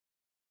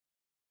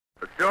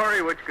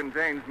story which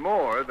contains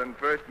more than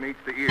first meets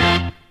the ear.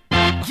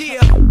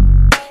 Yeah.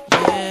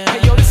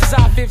 Hey, yo, this is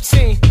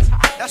I-15.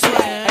 That's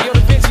right. Hey, yo, Da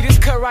Vinci, this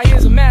cut right here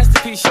is a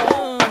masterpiece,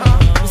 yo.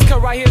 This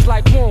cut right here is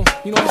like Wooom,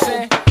 you know what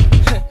I'm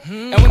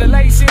saying? And when the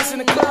ladies see us in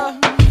the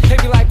club, they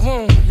be like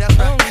Wooom,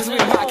 cause we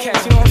the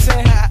podcast, you know what I'm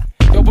saying?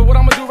 Yo, but what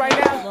I'm gonna do right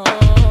now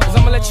is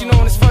I'm gonna let you know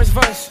in this first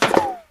verse.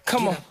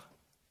 Come on.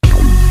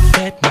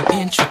 Let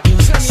me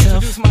introduce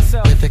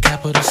myself with a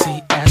capital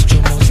C,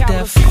 Astro Most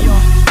Def.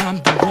 I'm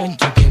the one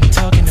you've been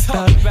talking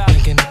about,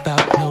 thinking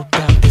about, no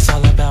doubt. It's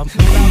all about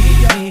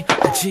me,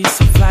 a G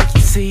so fly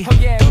you see.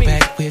 Go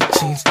back with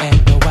jeans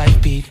and no white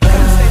beat.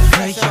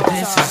 Hey, yeah,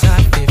 this is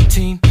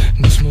I-15,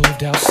 no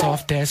smoothed out,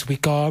 soft as we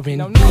R&B.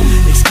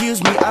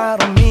 Excuse me, I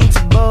don't mean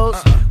to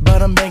boast,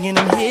 but I'm bringing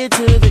them here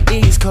to the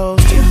East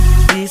Coast.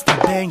 Beats to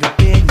bang up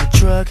in your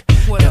truck.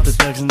 Got the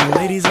thugs and the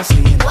ladies are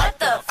seeing. What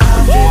the f***?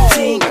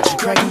 I-15 got you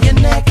cracking your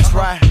neck. That's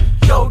right.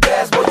 Yo,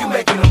 Daz, boy, you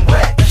making them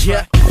wet.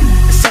 Yeah,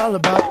 it's all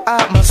about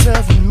I,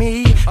 myself, and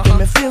me.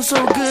 Damn, it feels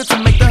so good to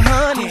make the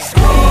honey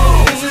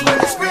scream. This is when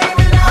they're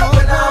screaming out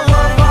when I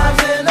want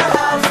vibes in the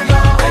house,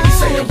 y'all. Baby,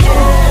 say it,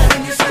 yeah.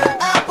 When you see the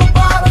apple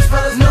bottles,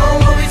 fellas know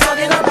what we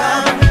talking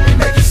about. We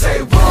make you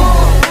say,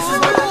 whoa. This is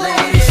when the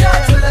ladies shot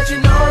to let you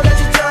know that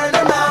you turn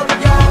them out,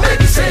 y'all.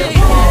 Make you say,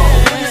 whoa.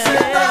 When you see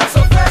a thought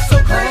so fresh, so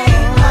clean,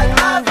 like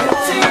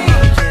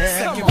I-15.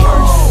 Second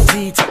verse.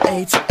 Z to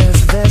A to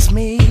S, that's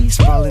me.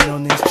 Sprawling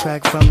on this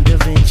track from Da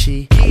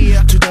Vinci.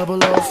 2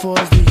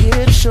 004's the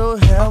year to show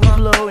how we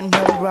blow and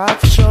how we rock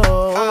for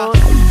sure.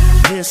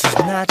 This is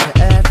not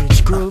your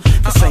average group.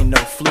 This ain't no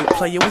flute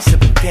player, we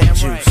sippin' pimp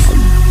juice.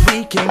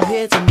 We came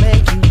here to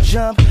make you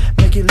jump,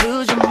 make you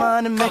lose your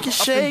mind and make you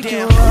shake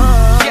your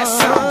arms.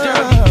 Yes, I'm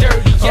dirty.